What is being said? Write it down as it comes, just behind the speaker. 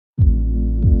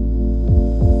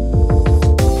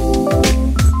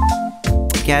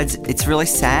Yads, it's really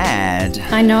sad.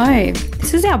 I know.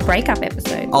 This is our breakup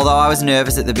episode. Although I was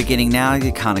nervous at the beginning, now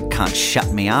you kind of can't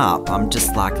shut me up. I'm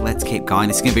just like, let's keep going.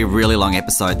 This is going to be a really long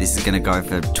episode. This is going to go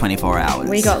for 24 hours.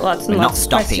 We got lots and We're lots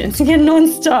not of questions. Yeah,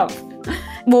 non-stop.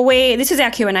 Well, this is our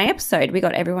Q&A episode. We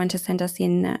got everyone to send us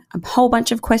in a whole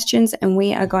bunch of questions and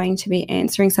we are going to be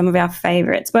answering some of our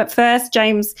favourites. But first,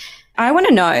 James, I want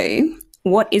to know,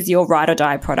 what is your ride or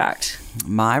die product?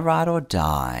 My ride or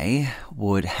die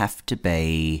would have to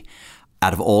be,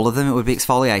 out of all of them, it would be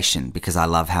exfoliation, because I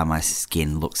love how my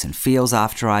skin looks and feels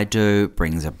after I do. It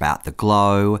brings about the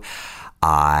glow.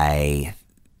 I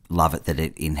love it that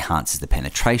it enhances the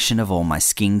penetration of all my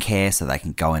skincare so they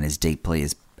can go in as deeply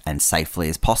and safely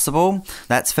as possible.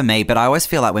 That's for me. But I always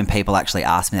feel like when people actually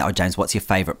ask me, oh, James, what's your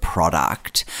favourite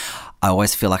product? I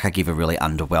always feel like I give a really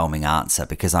underwhelming answer,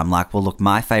 because I'm like, well, look,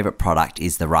 my favourite product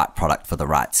is the right product for the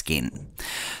right skin.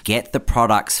 Get the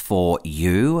products for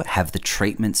you, have the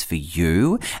treatments for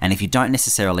you, and if you don't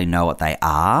necessarily know what they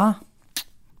are,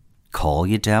 call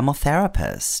your dermal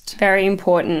therapist. Very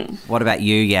important. What about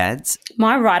you, Yads?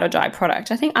 My ride or die product,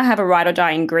 I think I have a ride or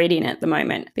die ingredient at the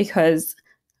moment, because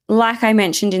like I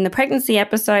mentioned in the pregnancy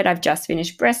episode, I've just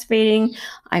finished breastfeeding.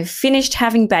 I've finished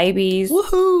having babies.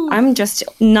 Woohoo! I'm just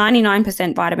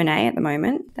 99% vitamin A at the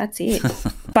moment. That's it.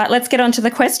 But let's get on to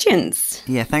the questions.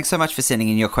 Yeah, thanks so much for sending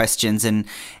in your questions, and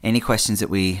any questions that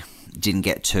we didn't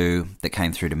get to that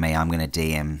came through to me, I'm going to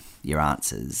DM your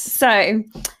answers. So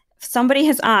somebody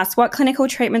has asked, what clinical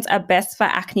treatments are best for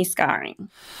acne scarring?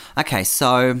 Okay,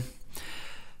 so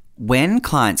when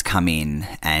clients come in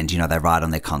and, they write on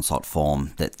their consult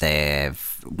form that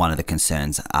one of the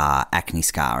concerns are acne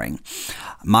scarring,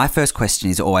 my first question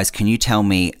is always, can you tell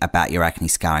me about your acne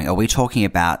scarring? Are we talking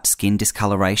about skin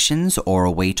discolorations, or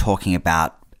are we talking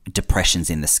about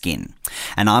depressions in the skin?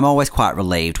 And I'm always quite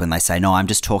relieved when they say, no, I'm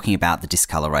just talking about the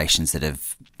discolorations that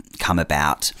have come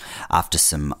about after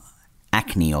some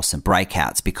acne or some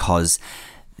breakouts, because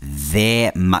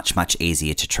they're much, much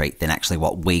easier to treat than actually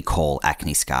what we call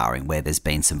acne scarring, where there's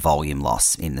been some volume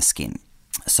loss in the skin.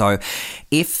 So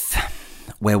if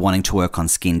we're wanting to work on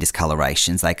skin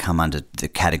discolorations, they come under the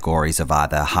categories of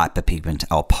either hyperpigment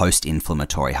or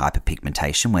post-inflammatory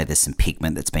hyperpigmentation, where there's some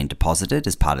pigment that's been deposited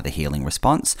as part of the healing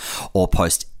response, or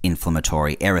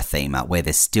post-inflammatory erythema, where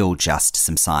there's still just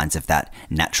some signs of that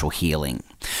natural healing.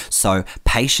 So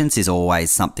patience is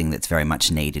always something that's very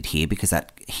much needed here, because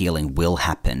that healing will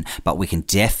happen, but we can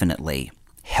definitely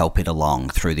help it along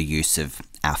through the use of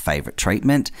our favourite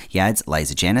treatment, Yads,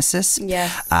 laser genesis.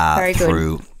 Yes, very good.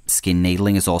 Through skin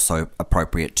needling is also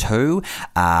appropriate too,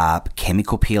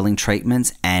 chemical peeling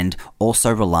treatments, and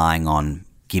also relying on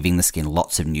giving the skin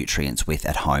lots of nutrients with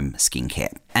at-home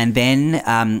skincare. And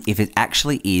then if it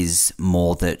actually is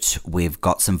more that we've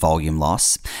got some volume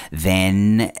loss,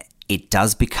 then it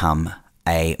does become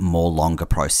a more longer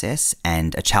process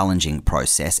and a challenging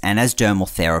process. And as dermal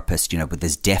therapists,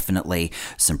 there's definitely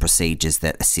some procedures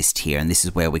that assist here. And this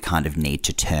is where we kind of need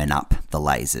to turn up the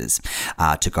lasers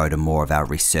to go to more of our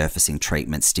resurfacing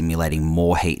treatments, stimulating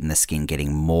more heat in the skin,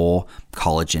 getting more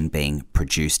collagen being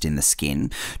produced in the skin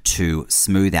to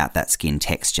smooth out that skin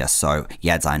texture. So,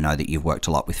 Yads, I know that you've worked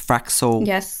a lot with Fraxel.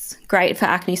 Yes, great for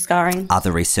acne scarring.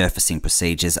 Other resurfacing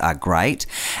procedures are great.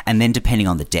 And then depending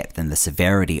on the depth and the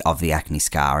severity of the acne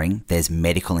scarring, there's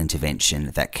medical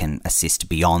intervention that can assist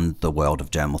beyond the world of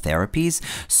dermal therapies.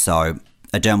 So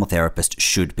a dermal therapist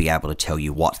should be able to tell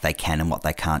you what they can and what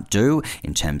they can't do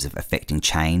in terms of affecting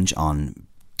change on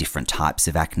different types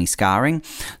of acne scarring.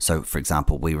 So, for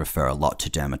example, we refer a lot to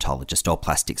dermatologists or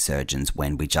plastic surgeons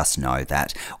when we just know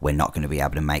that we're not going to be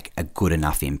able to make a good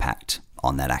enough impact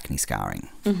on that acne scarring.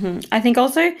 Mm-hmm. I think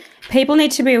also people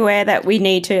need to be aware that we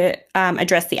need to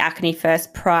address the acne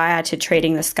first prior to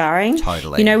treating the scarring.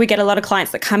 Totally. We get a lot of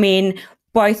clients that come in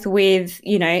both with,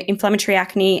 inflammatory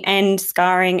acne and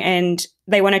scarring, and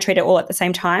they want to treat it all at the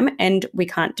same time, and we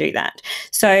can't do that.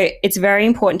 So it's very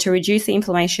important to reduce the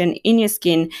inflammation in your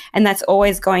skin, and that's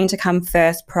always going to come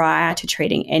first prior to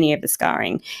treating any of the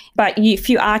scarring. But if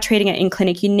you are treating it in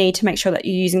clinic, you need to make sure that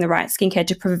you're using the right skincare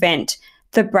to prevent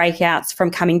the breakouts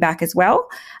from coming back as well.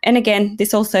 And again,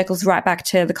 this all circles right back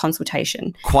to the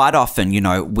consultation. Quite often,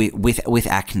 with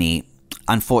acne,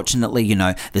 unfortunately,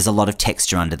 there's a lot of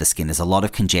texture under the skin. There's a lot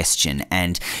of congestion.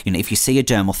 And, if you see a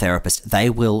dermal therapist, they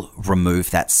will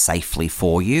remove that safely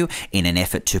for you in an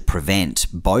effort to prevent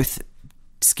both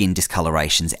skin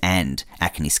discolorations and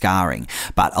acne scarring.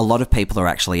 But a lot of people are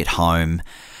actually at home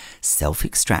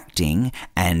self-extracting.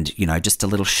 And, just a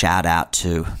little shout out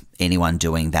to anyone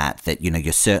doing that,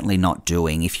 you're certainly not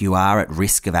doing. If you are at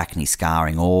risk of acne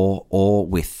scarring or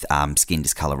with skin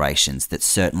discolorations, that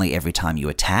certainly every time you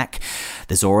attack,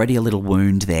 there's already a little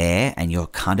wound there, and you're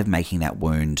kind of making that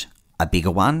wound a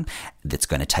bigger one that's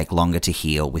going to take longer to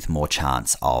heal with more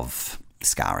chance of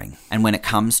scarring. And when it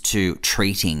comes to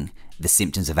treating the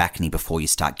symptoms of acne before you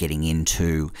start getting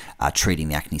into treating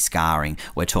the acne scarring,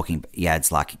 we're talking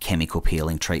yads like chemical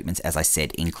peeling treatments, as I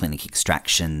said, in-clinic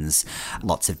extractions,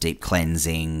 lots of deep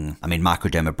cleansing,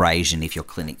 microdermabrasion if your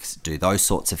clinics do those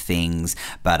sorts of things.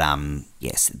 But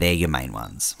yes, they're your main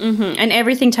ones. Mm-hmm. And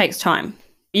everything takes time.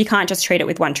 You can't just treat it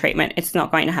with one treatment. It's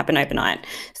not going to happen overnight.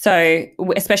 So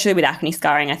especially with acne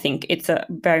scarring, I think it's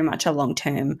very much a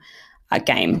long-term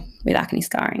game with acne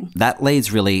scarring. That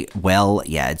leads really well,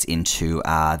 Yads, into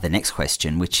the next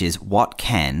question, which is, what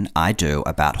can I do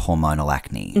about hormonal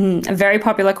acne? A very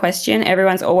popular question.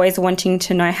 Everyone's always wanting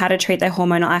to know how to treat their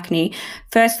hormonal acne.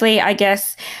 Firstly, I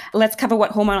guess let's cover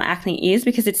what hormonal acne is,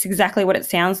 because it's exactly what it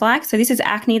sounds like. So this is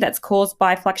acne that's caused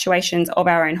by fluctuations of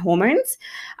our own hormones.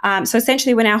 So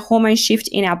essentially when our hormones shift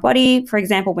in our body, for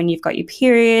example, when you've got your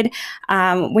period,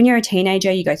 when you're a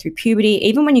teenager, you go through puberty,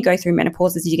 even when you go through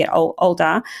menopause as you get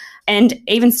older, and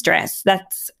even stress,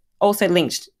 that's also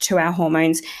linked to our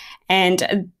hormones.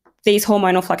 And these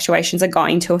hormonal fluctuations are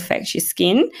going to affect your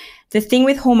skin. The thing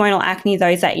with hormonal acne, though,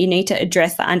 is that you need to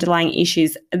address the underlying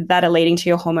issues that are leading to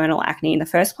your hormonal acne in the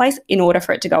first place in order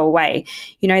for it to go away.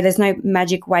 There's no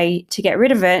magic way to get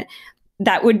rid of it.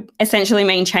 That would essentially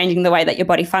mean changing the way that your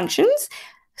body functions.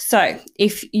 So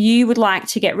if you would like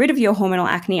to get rid of your hormonal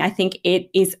acne, I think it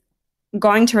is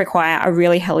going to require a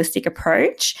really holistic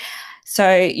approach.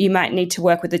 So you might need to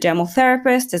work with a dermal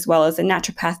therapist as well as a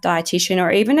naturopath, dietitian, or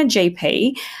even a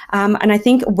GP. And I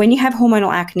think when you have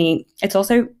hormonal acne, it's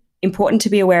also important to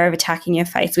be aware of attacking your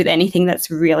face with anything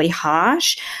that's really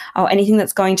harsh or anything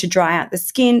that's going to dry out the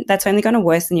skin. That's only going to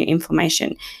worsen your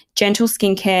inflammation. Gentle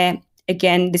skincare,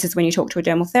 again, this is when you talk to a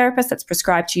dermal therapist that's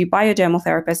prescribed to you by your dermal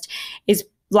therapist, is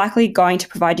likely going to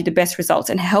provide you the best results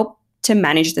and help to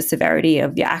manage the severity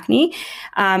of your acne.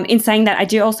 In saying that, I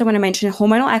do also want to mention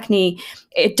hormonal acne,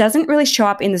 it doesn't really show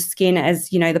up in the skin as,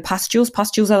 the pustules.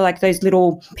 Pustules are like those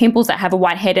little pimples that have a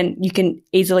white head and you can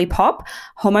easily pop.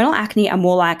 Hormonal acne are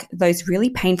more like those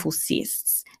really painful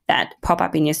cysts that pop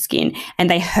up in your skin, and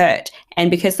they hurt.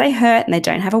 And because they hurt and they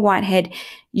don't have a white head,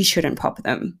 you shouldn't pop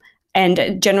them.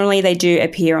 And generally they do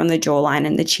appear on the jawline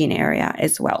and the chin area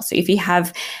as well. So if you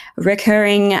have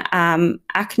recurring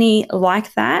acne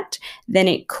like that, then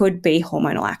it could be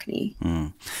hormonal acne.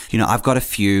 I've got a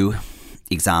few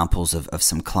examples of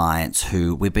some clients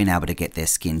who we've been able to get their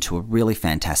skin to a really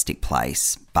fantastic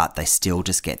place, but they still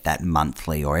just get that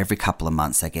monthly or every couple of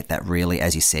months they get that really,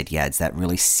 as you said, Yads, that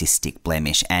really cystic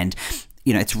blemish. And,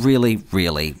 it's really,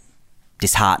 really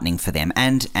disheartening for them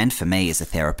and for me as a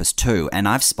therapist too. And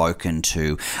I've spoken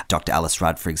to Dr. Alice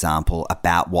Rudd, for example,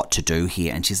 about what to do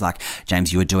here. And she's like,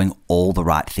 James, you are doing all the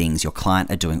right things. Your client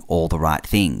are doing all the right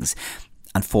things.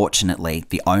 Unfortunately,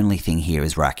 the only thing here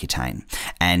is Roaccutane.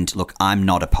 And look, I'm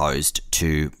not opposed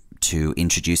to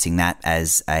introducing that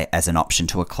as an option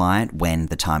to a client when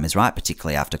the time is right,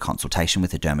 particularly after consultation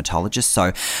with a dermatologist.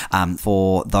 So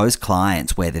for those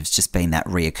clients where there's just been that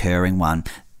reoccurring one,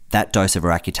 that dose of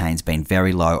Roaccutane's been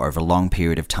very low over a long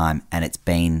period of time, and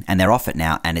they're off it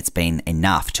now, and it's been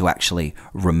enough to actually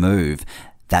remove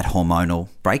that hormonal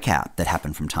breakout that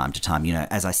happened from time to time.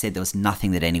 As I said, there was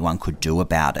nothing that anyone could do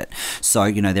about it.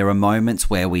 So, there are moments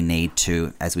where we need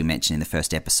to, as we mentioned in the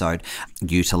first episode,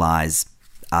 utilize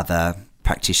other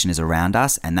practitioners around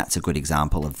us, and that's a good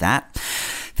example of that.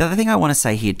 The other thing I want to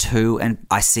say here too, and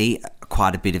I see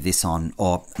quite a bit of this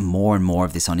or more and more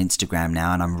of this on Instagram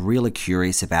now, and I'm really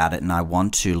curious about it and I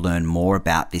want to learn more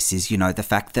about this, is, the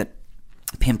fact that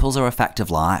pimples are a fact of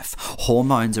life.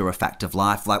 Hormones are a fact of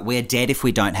life. Like, we're dead if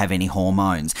we don't have any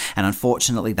hormones. And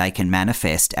unfortunately, they can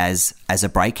manifest as a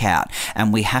breakout.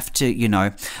 And we have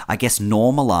to, I guess,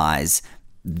 normalize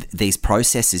these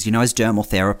processes. As dermal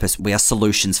therapists, we are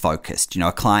solutions focused.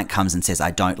 A client comes and says, I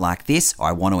don't like this, or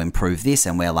I want to improve this,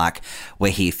 and we're like,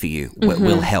 we're here for you. Mm-hmm.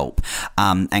 We'll help.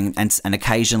 And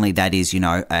occasionally that is,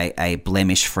 a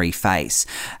blemish-free face.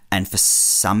 And for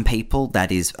some people,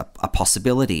 that is a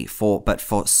possibility. But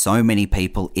for so many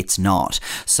people, it's not.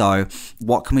 So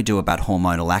what can we do about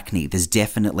hormonal acne? There's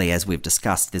definitely, as we've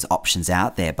discussed, there's options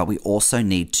out there, but we also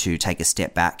need to take a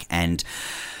step back and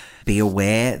be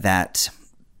aware that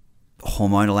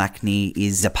hormonal acne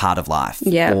is a part of life,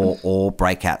 or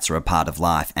breakouts are a part of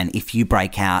life. And if you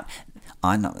break out,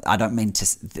 I don't mean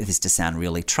this to sound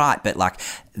really trite, but like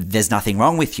there's nothing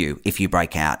wrong with you if you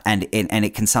break out, and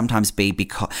it can sometimes be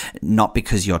not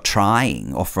because you're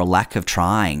trying or for a lack of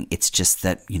trying. It's just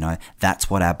that that's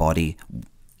what our body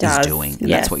is doing,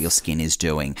 and that's what your skin is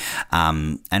doing.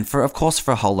 And for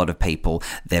a whole lot of people,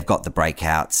 they've got the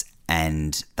breakouts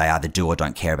and they either do or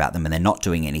don't care about them, and they're not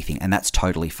doing anything, and that's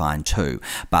totally fine too.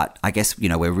 But I guess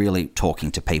we're really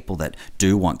talking to people that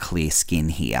do want clear skin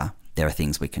here. There are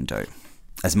things we can do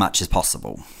as much as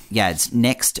possible. It's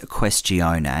next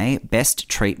questione, best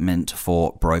treatment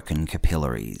for broken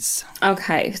capillaries.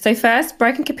 Okay, so first,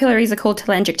 broken capillaries are called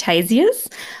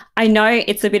telangiectasias. I know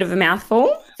it's a bit of a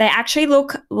mouthful. They actually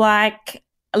look like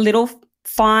little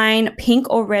fine pink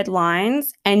or red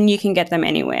lines, and you can get them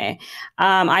anywhere.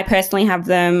 I personally have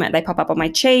them. They pop up on my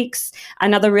cheeks.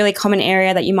 Another really common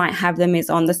area that you might have them is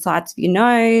on the sides of your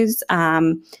nose,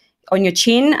 on your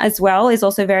chin as well is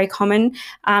also very common.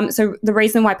 So the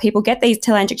reason why people get these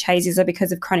telangiectasias are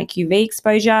because of chronic UV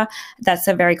exposure. That's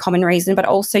a very common reason, but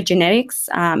also genetics.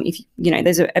 If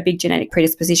there's a big genetic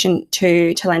predisposition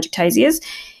to telangiectasias.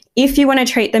 If you want to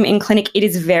treat them in clinic, it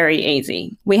is very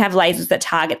easy. We have lasers that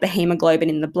target the hemoglobin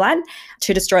in the blood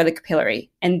to destroy the capillary,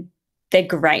 and they're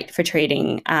great for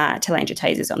treating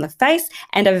telangiectasias on the face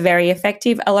and are very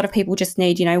effective. A lot of people just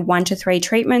need 1 to 3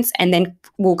 treatments and then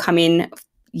will come in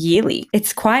yearly.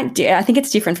 It's I think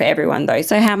it's different for everyone though.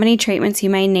 So how many treatments you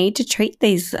may need to treat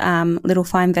these little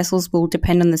fine vessels will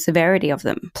depend on the severity of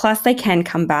them. Plus they can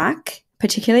come back,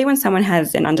 particularly when someone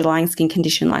has an underlying skin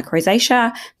condition like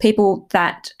rosacea. People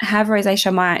that have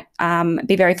rosacea might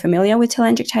be very familiar with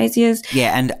telangiectasias.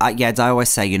 Yeah, and as I always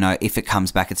say, if it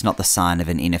comes back, it's not the sign of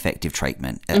an ineffective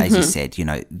treatment. As you said,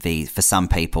 for some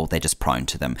people, they're just prone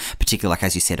to them, particularly like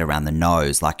as you said around the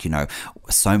nose, like,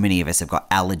 so many of us have got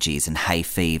allergies and hay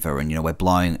fever and, we're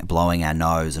blowing our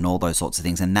nose and all those sorts of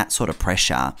things. And that sort of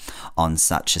pressure on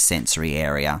such a sensory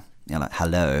area, like,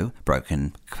 hello,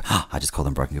 I just call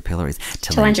them broken capillaries.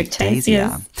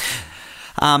 Telangiectasia.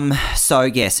 So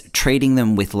yes, treating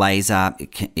them with laser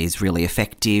is really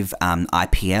effective.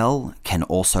 IPL can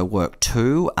also work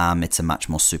too. It's a much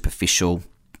more superficial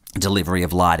delivery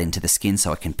of light into the skin,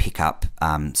 so it can pick up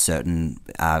certain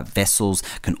vessels,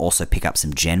 can also pick up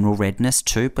some general redness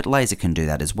too, but laser can do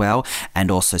that as well. And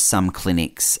also some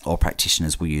clinics or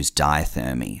practitioners will use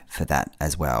diathermy for that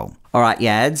as well. All right,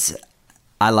 Yads,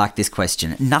 I like this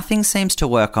question. Nothing seems to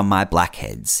work on my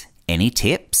blackheads. Any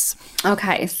tips?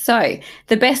 Okay, so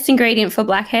the best ingredient for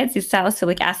blackheads is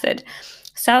salicylic acid.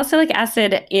 Salicylic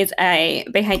acid is a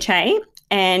BHA,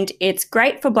 and it's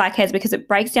great for blackheads because it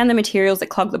breaks down the materials that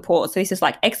clog the pores. So this is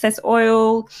like excess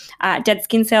oil, dead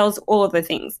skin cells, all of the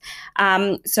things.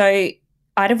 So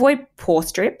I'd avoid pore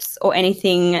strips or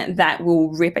anything that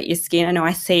will rip at your skin. I know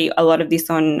I see a lot of this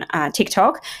on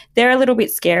TikTok. They're a little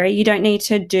bit scary. You don't need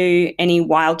to do any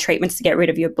wild treatments to get rid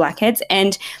of your blackheads.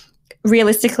 And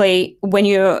realistically, when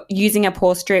you're using a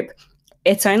pore strip,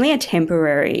 it's only a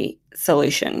temporary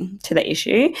solution to the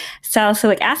issue.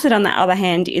 Salicylic acid, on the other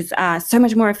hand, is so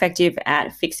much more effective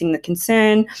at fixing the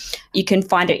concern. You can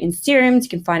find it in serums, you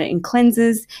can find it in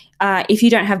cleansers. If you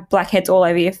don't have blackheads all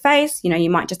over your face, you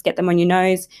might just get them on your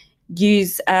nose.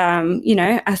 Use,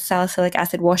 a salicylic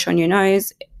acid wash on your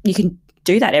nose. You can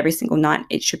do that every single night.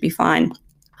 It should be fine.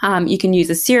 You can use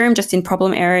a serum just in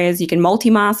problem areas. You can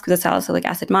multi-mask with a salicylic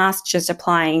acid mask, just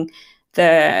applying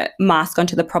the mask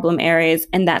onto the problem areas,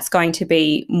 and that's going to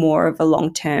be more of a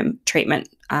long-term treatment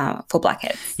for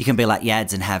blackheads. You can be like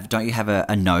Yads and don't you have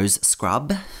a nose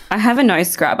scrub? I have a nose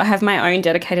scrub. I have my own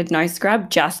dedicated nose scrub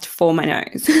just for my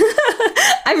nose.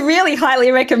 I really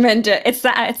highly recommend it. It's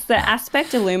the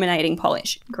Aspect Illuminating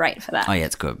Polish. Great for that. Oh yeah,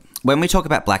 it's good. When we talk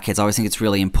about blackheads, I always think it's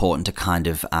really important to kind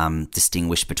of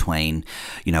distinguish between,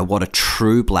 what a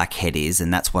true blackhead is,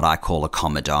 and that's what I call a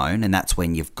comedone, and that's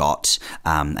when you've got,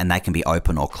 and they can be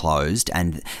open or closed,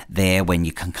 and they're when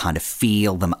you can kind of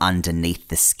feel them underneath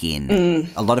the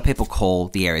skin. A lot of people call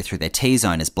the area through their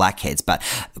T-zone as blackheads, but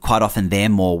quite often they're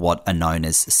more what are known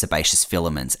as sebaceous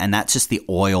filaments, and that's just the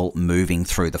oil moving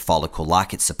through the follicle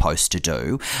like it's supposed to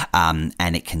do, and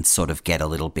it can sort of get a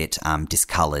little bit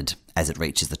discoloured as it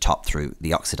reaches the top through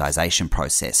the oxidization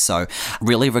process. So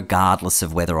really, regardless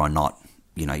of whether or not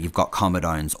you've got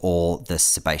comedones or the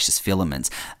sebaceous filaments.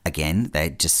 Again, they're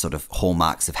just sort of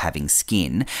hallmarks of having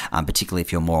skin, particularly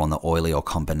if you're more on the oily or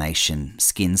combination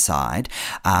skin side.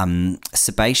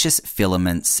 Sebaceous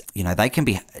filaments, they can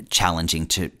be challenging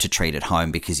to treat at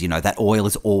home because, that oil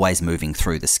is always moving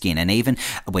through the skin. And even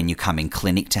when you come in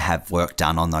clinic to have work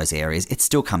done on those areas, it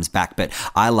still comes back. But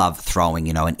I love throwing,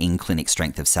 an in-clinic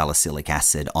strength of salicylic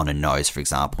acid on a nose, for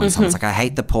example. When someone's like, I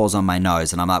hate the pores on my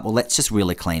nose. And I'm like, well, let's just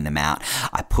really clean them out.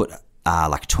 I put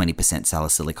like 20%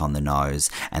 salicylic on the nose,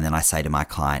 and then I say to my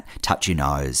client, touch your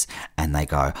nose, and they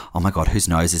go, oh my God, whose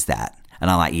nose is that? And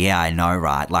I'm like, yeah, I know,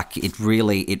 right? Like it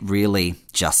really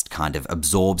just kind of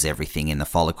absorbs everything in the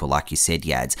follicle, like you said,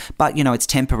 Yads. But, it's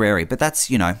temporary. But that's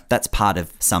part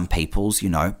of some people's,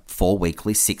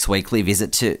 4-weekly, 6-weekly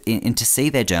visit to see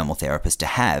their dermal therapist to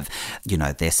have,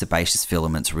 their sebaceous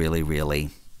filaments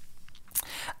really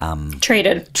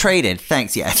treated.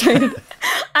 Thanks, yeah.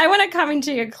 I want to come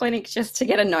into your clinic just to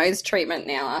get a nose treatment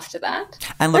now after that.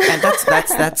 And look, and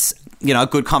that's a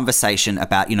good conversation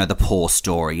about, the pore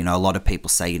story. A lot of people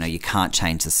say, you can't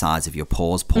change the size of your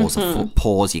pores. Pores are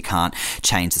pores. You can't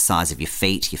change the size of your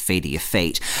feet. Your feet are your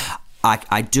feet.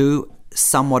 I do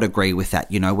somewhat agree with that.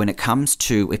 When it comes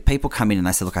to, if people come in and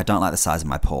they say, look, I don't like the size of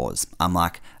my pores, I'm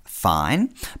like,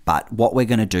 fine, but what we're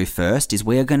going to do first is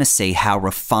we're going to see how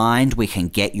refined we can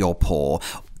get your pore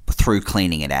through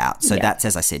cleaning it out. So that's,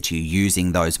 as I said to you,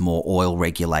 using those more oil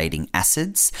regulating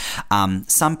acids.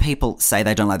 Some people say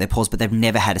they don't like their pores, but they've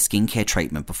never had a skincare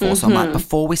treatment before. So I'm like,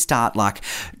 before we start like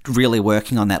really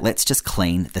working on that, let's just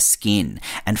clean the skin.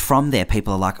 And from there,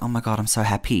 people are like, oh my God, I'm so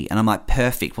happy. And I'm like,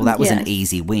 perfect. Well, that was an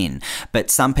easy win. But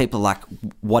some people are like,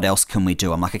 what else can we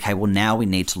do? I'm like, okay, well, now we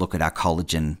need to look at our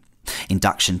collagen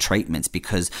induction treatments,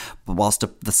 because whilst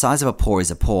the size of a pore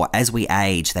is a pore, as we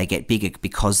age they get bigger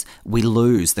because we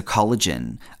lose the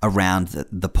collagen around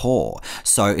the pore.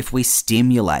 So if we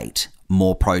stimulate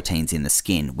more proteins in the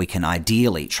skin, we can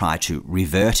ideally try to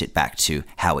revert it back to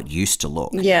how it used to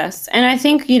look. Yes. And I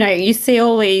think, you see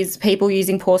all these people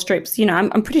using pore strips. I'm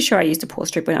pretty sure I used a pore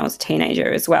strip when I was a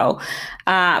teenager as well.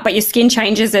 But your skin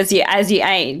changes as you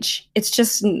age. It's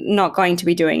just not going to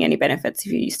be doing any benefits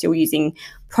if you're still using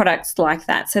products like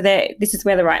that. So this is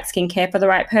where the right skincare for the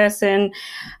right person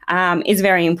is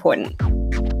very important.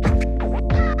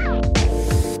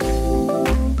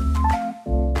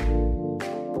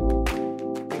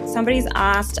 Somebody's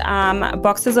asked,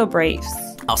 boxers or briefs?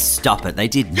 Oh, stop it. They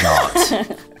did not.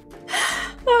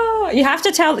 Oh, you have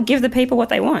to give the people what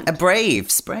they want.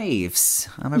 Briefs.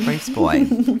 I'm a briefs boy.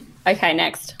 Okay,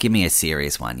 next. Give me a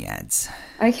serious one, Yads.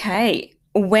 Okay.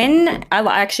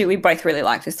 We both really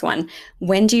like this one.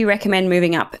 When do you recommend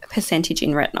moving up percentage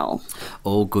in retinol?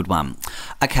 Oh, good one.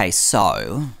 Okay,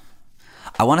 so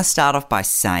I want to start off by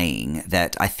saying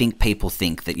that I think people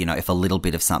think that, if a little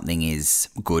bit of something is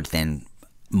good, then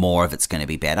more of it's going to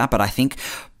be better. But I think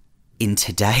in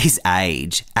today's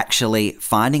age, actually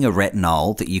finding a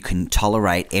retinol that you can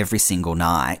tolerate every single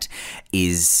night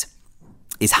is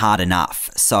hard enough.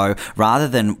 So rather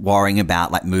than worrying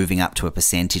about like moving up to a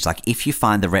percentage, like if you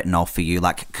find the retinol for you,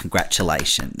 like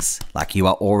congratulations, like you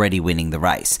are already winning the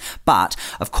race. But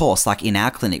of course, like in our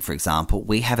clinic, for example,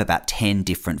 we have about 10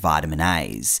 different vitamin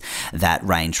A's that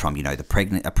range from,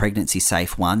 a pregnancy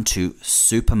safe one to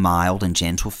super mild and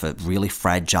gentle for really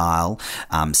fragile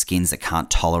skins that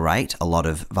can't tolerate a lot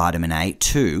of vitamin A,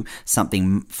 to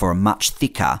something for a much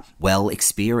thicker,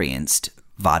 well-experienced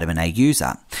vitamin A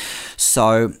user.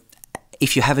 So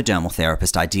if you have a dermal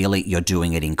therapist, ideally you're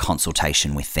doing it in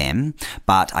consultation with them.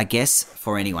 But I guess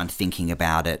for anyone thinking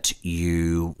about it,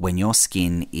 when your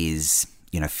skin is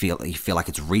you feel like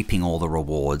it's reaping all the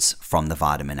rewards from the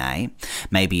vitamin A,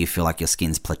 maybe you feel like your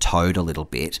skin's plateaued a little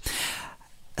bit,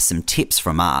 some tips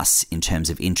from us in terms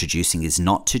of introducing is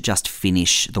not to just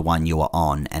finish the one you are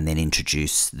on and then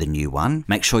introduce the new one.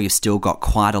 Make sure you've still got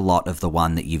quite a lot of the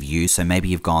one that you've used. So maybe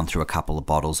you've gone through a couple of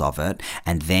bottles of it,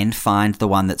 and then find the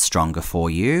one that's stronger for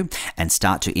you and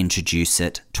start to introduce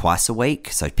it twice a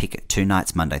week. So pick it 2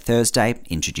 nights, Monday, Thursday,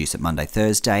 introduce it Monday,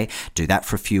 Thursday. Do that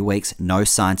for a few weeks. No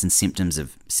signs and symptoms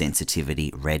of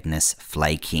sensitivity, redness,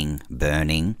 flaking,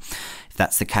 burning. If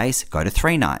that's the case, go to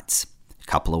 3 nights.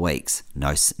 Couple of weeks,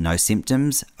 no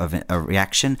symptoms of a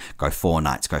reaction, go 4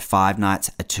 nights, go 5 nights,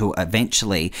 until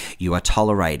eventually you are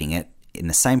tolerating it in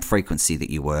the same frequency that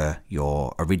you were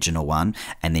your original one,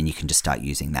 and then you can just start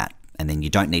using that. And then you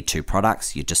don't need 2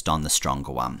 products, you're just on the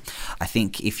stronger one. I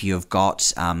think if you've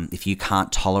got, if you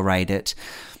can't tolerate it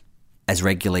as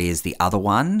regularly as the other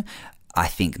one, I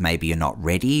think maybe you're not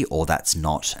ready or that's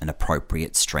not an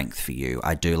appropriate strength for you.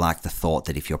 I do like the thought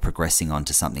that if you're progressing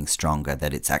onto something stronger,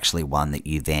 that it's actually one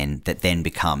that then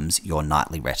becomes your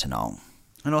nightly retinol.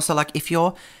 And also, like, if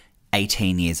you're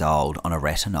 18 years old on a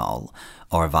retinol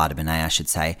or a vitamin A, I should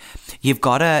say, you've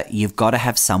got to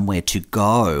have somewhere to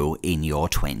go in your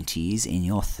 20s, in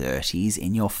your 30s,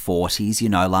 in your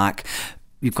 40s, like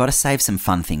you've got to save some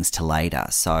fun things to later.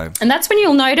 So, and that's when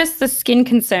you'll notice the skin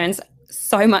concerns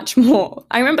so much more.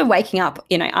 I remember waking up,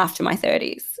 after my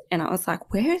 30s and I was like,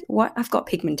 what? I've got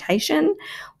pigmentation.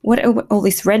 What, all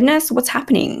this redness? What's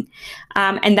happening?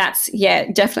 And that's,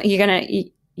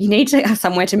 definitely you need to have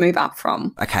somewhere to move up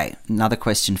from. Okay, another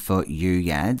question for you,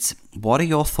 Yads. What are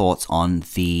your thoughts on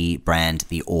the brand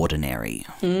The Ordinary?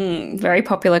 Very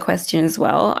popular question as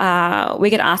well. We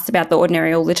get asked about The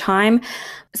Ordinary all the time.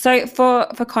 So for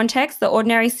context, The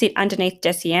Ordinary sit underneath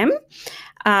Deciem.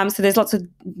 So there's lots of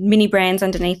mini brands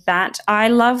underneath that. I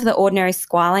love the Ordinary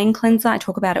Squalane Cleanser. I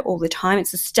talk about it all the time.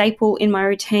 It's a staple in my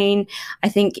routine. I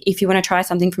think if you want to try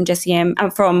something from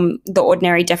from The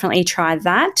Ordinary, definitely try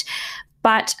that.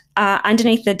 But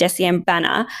underneath the Deciem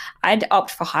banner, I'd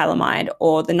opt for Hylamide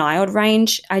or the Niod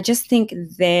range. I just think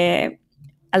they're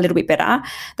a little bit better.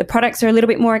 The products are a little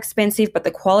bit more expensive, but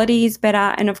the quality is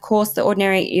better. And of course, The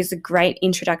Ordinary is a great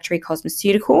introductory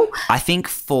cosmeceutical. I think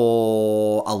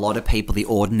for a lot of people, The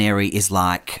Ordinary is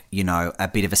like, a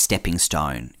bit of a stepping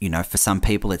stone. For some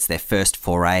people, it's their first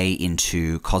foray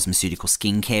into cosmeceutical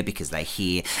skincare because they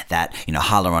hear that,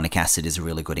 hyaluronic acid is a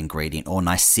really good ingredient, or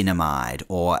niacinamide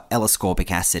or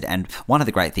L-ascorbic acid. And one of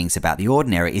the great things about The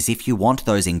Ordinary is if you want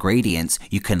those ingredients,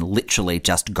 you can literally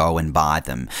just go and buy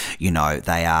them.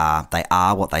 They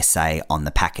are what they say on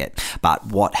the packet. But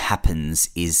what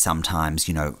happens is sometimes,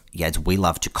 we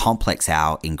love to complex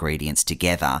our ingredients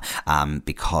together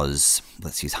because,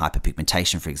 let's use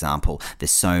hyperpigmentation, for example.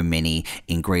 There's so many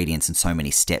ingredients and so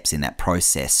many steps in that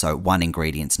process. So one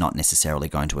ingredient's not necessarily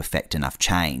going to affect enough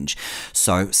change.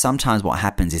 So sometimes what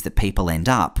happens is that people end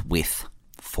up with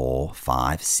 4,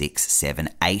 5, 6, 7,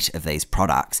 8 of these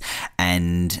products,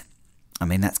 and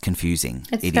that's confusing.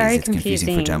 It's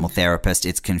confusing for a dermal therapist.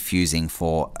 It's confusing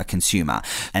for a consumer.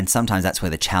 And sometimes that's where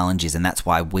the challenge is. And that's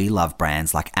why we love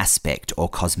brands like Aspect or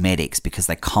Cosmetics, because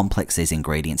they complex these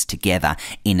ingredients together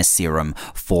in a serum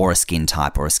for a skin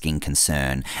type or a skin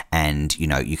concern. And,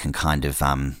 you can kind of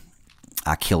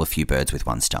kill a few birds with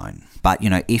one stone. But,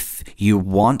 if you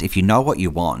know what you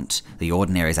want, The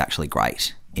Ordinary is actually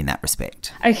great in that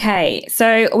respect. Okay,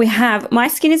 so we have, my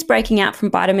skin is breaking out from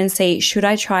vitamin C. Should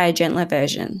I try a gentler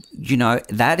version?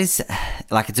 That is,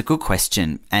 it's a good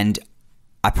question. And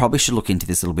I probably should look into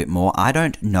this a little bit more. I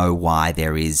don't know why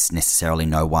there is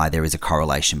a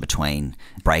correlation between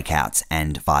breakouts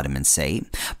and vitamin C,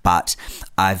 but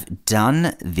I've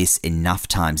done this enough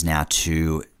times now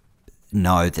to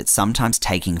know that sometimes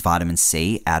taking vitamin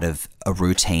C out of a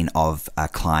routine of a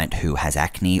client who has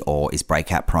acne or is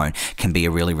breakout prone can be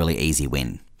a really, really easy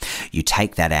win. You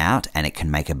take that out and it can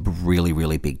make a really,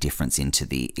 really big difference to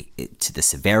the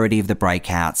severity of the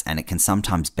breakouts, and it can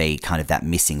sometimes be kind of that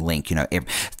missing link.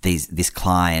 This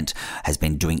client has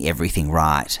been doing everything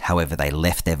right. However, they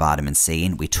left their vitamin C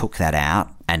in. We took that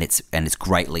out and it's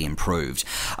greatly improved.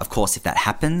 Of course, if that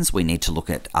happens, we need to look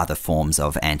at other forms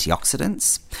of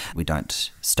antioxidants. We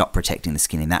don't stop protecting the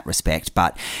skin in that respect.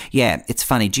 But yeah, it's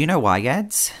funny. Do you know why,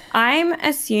 Yads? I'm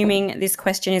assuming this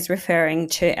question is referring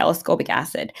to L-ascorbic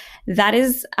acid. That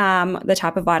is the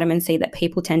type of vitamin C that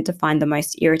people tend to find the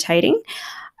most irritating.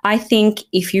 I think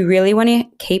if you really want to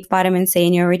keep vitamin C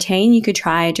in your routine, you could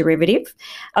try a derivative.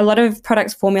 A lot of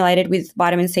products formulated with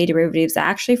vitamin C derivatives are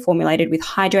actually formulated with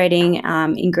hydrating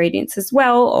ingredients as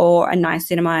well, or a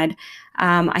niacinamide.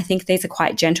 I think these are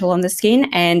quite gentle on the skin,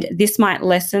 and this might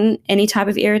lessen any type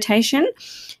of irritation.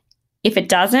 If it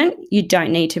doesn't, you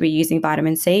don't need to be using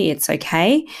vitamin C. It's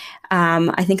okay.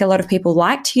 I think a lot of people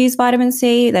like to use vitamin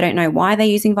C. They don't know why they're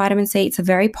using vitamin C. It's a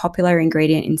very popular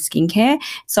ingredient in skincare.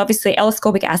 So obviously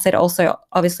L-ascorbic acid also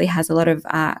obviously has a lot of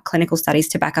clinical studies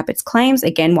to back up its claims,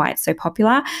 again, why it's so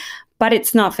popular, but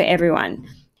it's not for everyone.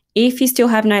 If you still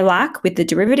have no luck with the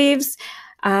derivatives,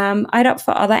 I'd opt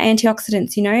for other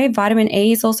antioxidants. Vitamin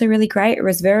E is also really great.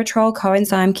 Resveratrol,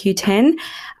 coenzyme Q10.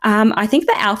 I think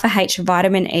the Alpha H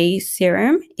vitamin E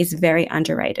serum is very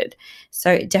underrated.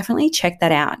 So definitely check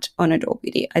that out on Adore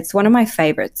Beauty. It's one of my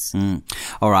favorites.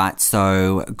 All right.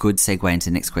 So good segue into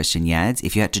the next question, Yads.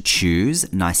 If you had to choose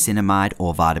niacinamide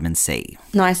or vitamin C?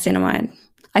 Niacinamide.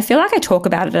 I feel like I talk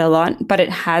about it a lot, but it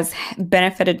has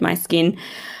benefited my skin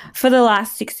for the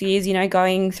last 6 years,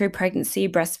 going through pregnancy,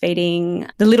 breastfeeding,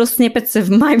 the little snippets of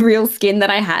my real skin that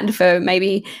I had for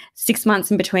maybe 6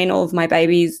 months in between all of my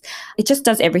babies, it just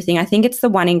does everything. I think it's the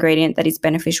one ingredient that is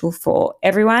beneficial for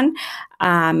everyone.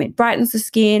 It brightens the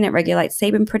skin, it regulates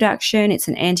sebum production, it's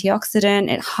an antioxidant,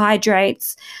 it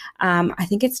hydrates. I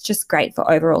think it's just great for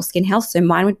overall skin health. So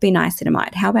mine would be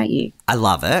niacinamide. How about you? I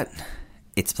love it.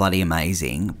 It's bloody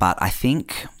amazing. But I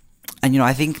think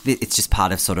that it's just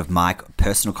part of sort of my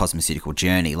personal cosmeceutical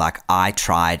journey. Like I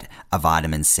tried a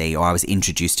vitamin C, or I was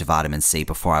introduced to vitamin C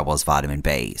before I was vitamin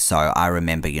B. So I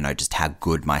remember, just how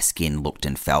good my skin looked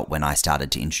and felt when I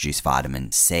started to introduce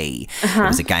vitamin C. It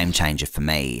was a game changer for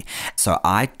me. So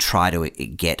I try to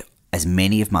get as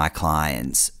many of my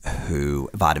clients who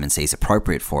vitamin C is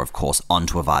appropriate for, of course,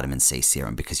 onto a vitamin C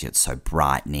serum because it's so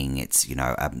brightening. It's,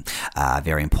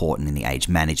 very important in the age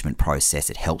management process.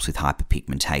 It helps with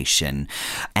hyperpigmentation.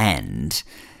 And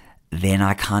then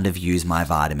I kind of use my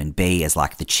vitamin B as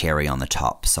like the cherry on the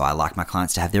top. So I like my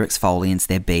clients to have their exfoliants,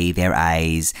 their B, their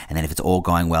A's. And then if it's all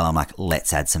going well, I'm like,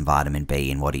 let's add some vitamin B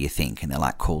in. What do you think? And they're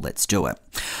like, cool, let's do it.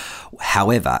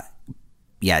 However,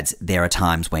 there are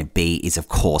times when B is, of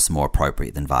course, more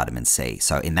appropriate than vitamin C.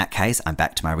 So in that case, I'm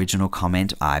back to my original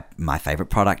comment. My favorite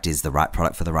product is the right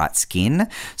product for the right skin.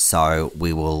 So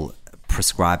we will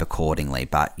prescribe accordingly.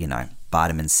 But,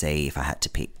 vitamin C if I had to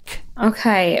pick.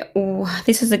 Okay. Ooh,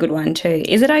 this is a good one too.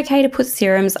 Is it okay to put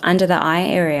serums under the eye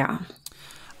area?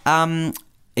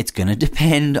 It's going to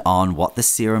depend on what the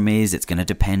serum is. It's going to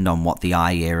depend on what the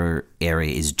eye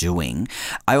area is doing.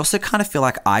 I also kind of feel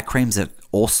like eye creams are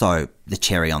also the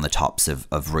cherry on the tops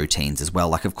of routines as well.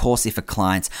 Like, of course, if a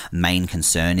client's main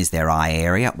concern is their eye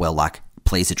area, well,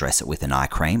 please address it with an eye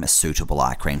cream, a suitable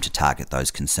eye cream to target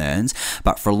those concerns.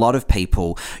 But for a lot of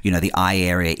people, the eye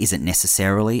area isn't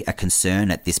necessarily a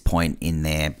concern at this point in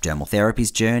their dermal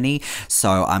therapies journey.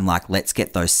 So I'm like, let's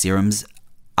get those serums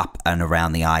up and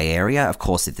around the eye area. Of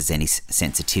course, if there's any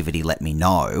sensitivity, let me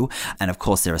know. And of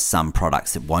course, there are some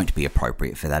products that won't be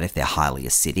appropriate for that if they're highly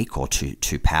acidic or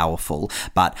too powerful.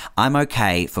 But I'm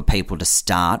okay for people to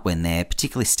start when they're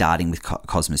particularly starting with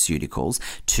cosmeceuticals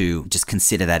to just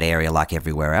consider that area like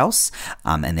everywhere else.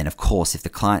 And then, of course, if the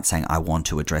client's saying, I want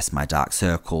to address my dark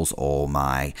circles or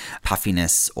my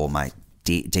puffiness or my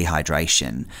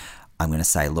dehydration, I'm going to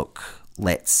say, look,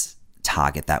 let's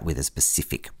target that with a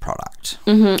specific product.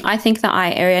 Mm-hmm. I think the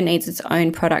eye area needs its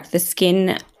own product. The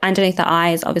skin underneath the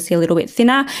eye is obviously a little bit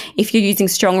thinner. If you're using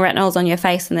strong retinols on your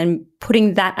face and then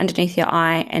putting that underneath your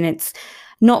eye and it's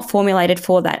not formulated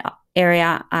for that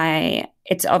area,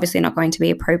 it's obviously not going to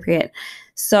be appropriate.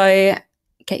 So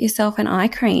get yourself an eye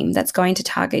cream that's going to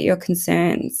target your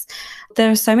concerns.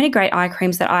 There are so many great eye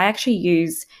creams that I actually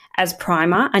use as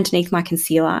primer underneath my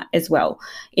concealer as well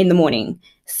in the morning.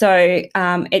 So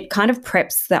it kind of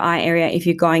preps the eye area if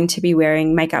you're going to be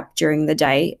wearing makeup during the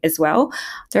day as well.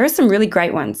 There are some really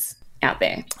great ones out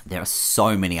there. There are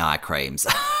so many eye creams.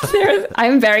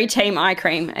 I'm very team eye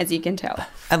cream, as you can tell.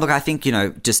 And look, I think,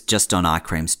 just on eye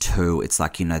creams too, it's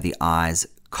like, the eyes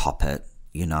cop it.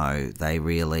 They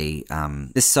really,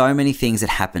 there's so many things that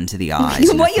happen to the eyes.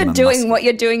 What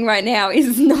you're doing right now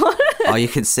is not. Oh, you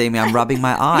can see me. I'm rubbing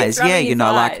my eyes.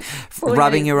 Like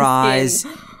rubbing your eyes,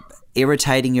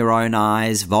 irritating your own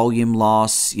eyes, volume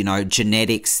loss,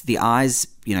 genetics, the eyes,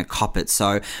 cop it.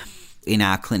 So in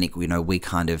our clinic, we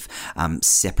kind of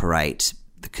separate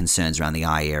the concerns around the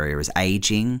eye area as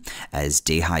aging, as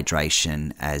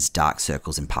dehydration, as dark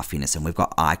circles and puffiness. And we've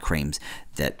got eye creams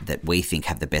that we think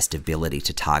have the best ability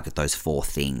to target those four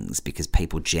things because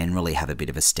people generally have a bit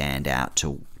of a standout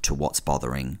to what's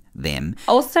bothering them.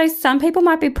 Also, some people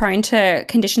might be prone to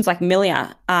conditions like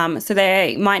milia. So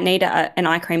they might need an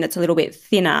eye cream that's a little bit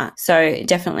thinner. So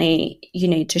definitely you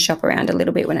need to shop around a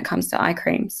little bit when it comes to eye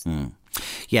creams.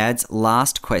 Yad's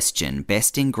last question,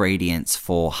 best ingredients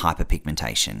for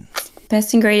hyperpigmentation.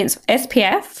 Best ingredients,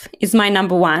 SPF is my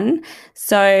number one.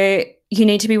 So you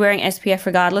need to be wearing SPF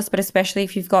regardless, but especially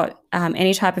if you've got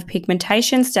any type of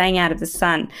pigmentation, staying out of the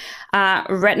sun.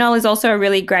 Retinol is also a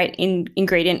really great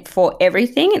ingredient for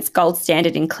everything. It's gold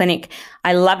standard in clinic.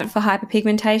 I love it for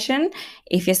hyperpigmentation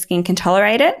if your skin can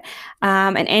tolerate it.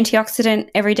 An antioxidant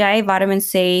every day, vitamin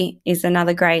C is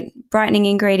another great brightening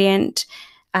ingredient.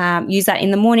 Use that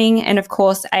in the morning. And of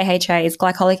course, AHA is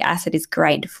glycolic acid is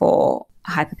great for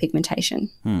hyperpigmentation.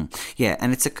 Yeah,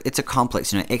 and it's a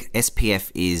complex.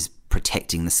 SPF is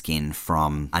protecting the skin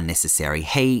from unnecessary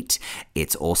heat.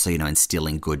 It's also,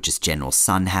 instilling good just general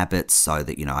sun habits so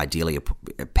that, ideally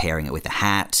you're pairing it with a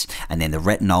hat. And then the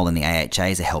retinol and the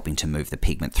AHAs are helping to move the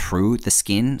pigment through the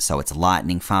skin. So it's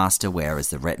lightening faster, whereas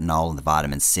the retinol and the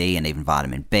vitamin C and even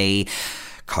vitamin B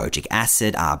kojic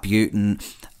acid, arbutin.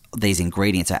 These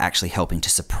ingredients are actually helping to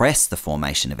suppress the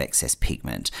formation of excess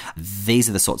pigment. These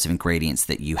are the sorts of ingredients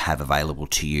that you have available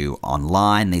to you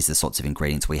online. These are the sorts of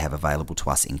ingredients we have available to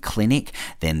us in clinic.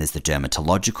 Then there's the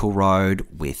dermatological road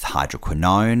with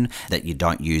hydroquinone that you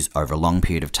don't use over a long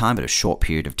period of time, but a short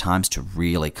period of times to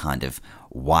really kind of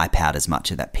wipe out as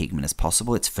much of that pigment as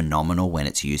possible. It's phenomenal when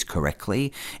it's used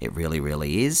correctly. It really,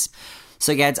 really is.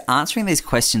 So, Gads, answering these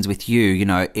questions with you,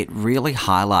 it really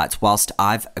highlights, whilst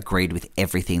I've agreed with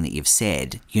everything that you've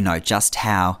said, just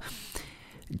how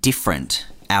different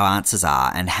our answers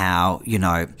are and how,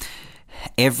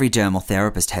 every dermal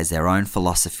therapist has their own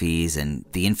philosophies and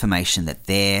the information that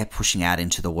they're pushing out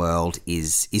into the world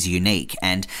is unique.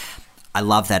 And I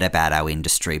love that about our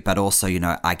industry, but also,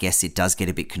 I guess it does get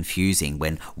a bit confusing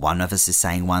when one of us is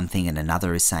saying one thing and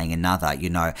another is saying another.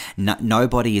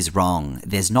 Nobody is wrong.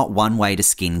 There's not one way to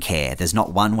skincare. There's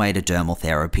not one way to dermal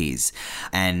therapies.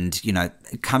 And,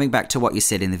 coming back to what you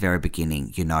said in the very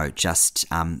beginning, just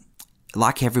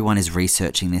like everyone is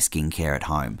researching their skincare at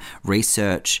home,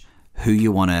 research who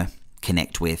you want to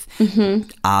connect with. Mm-hmm.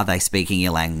 Are they speaking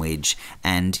your language?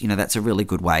 And, that's a really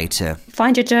good way to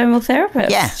find your dermal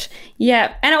therapist. Yeah.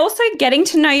 Yeah. And also getting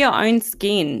to know your own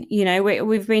skin.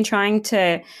 We've been trying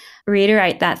to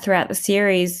reiterate that throughout the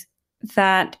series,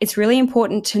 that it's really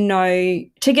important to know,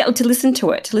 to listen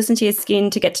to it, to listen to your skin,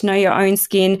 to get to know your own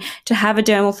skin, to have a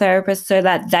dermal therapist so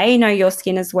that they know your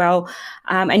skin as well.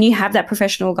 And you have that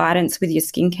professional guidance with your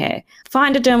skincare.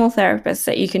 Find a dermal therapist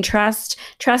that you can trust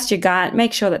your gut,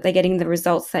 make sure that they're getting the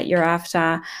results that you're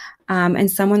after,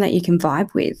 and someone that you can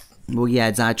vibe with. Well,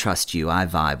 Yads, I trust you. I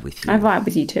vibe with you. I vibe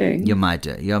with you too. You're my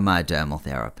dermal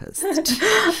therapist.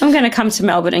 I'm going to come to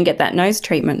Melbourne and get that nose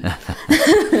treatment.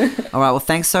 All right. Well,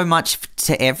 thanks so much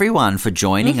to everyone for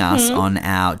joining us on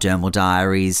our Dermal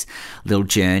Diaries little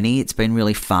journey. It's been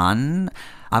really fun.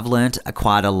 I've learnt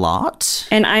quite a lot.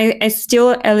 And I'm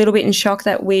still a little bit in shock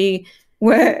that we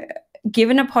were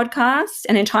given an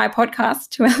entire podcast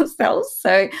to ourselves.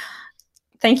 So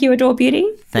thank you, Adore Beauty.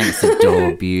 Thanks,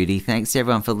 Adore Beauty. Thanks,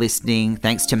 everyone, for listening.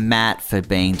 Thanks to Matt for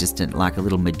being just like a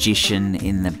little magician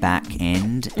in the back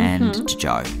end, and to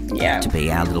Joe to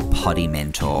be our little potty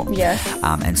mentor. Yes.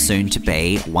 And soon to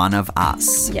be one of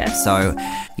us. Yes. So,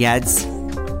 Yads,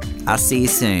 I'll see you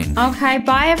soon. Okay,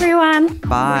 bye, everyone.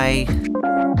 Bye.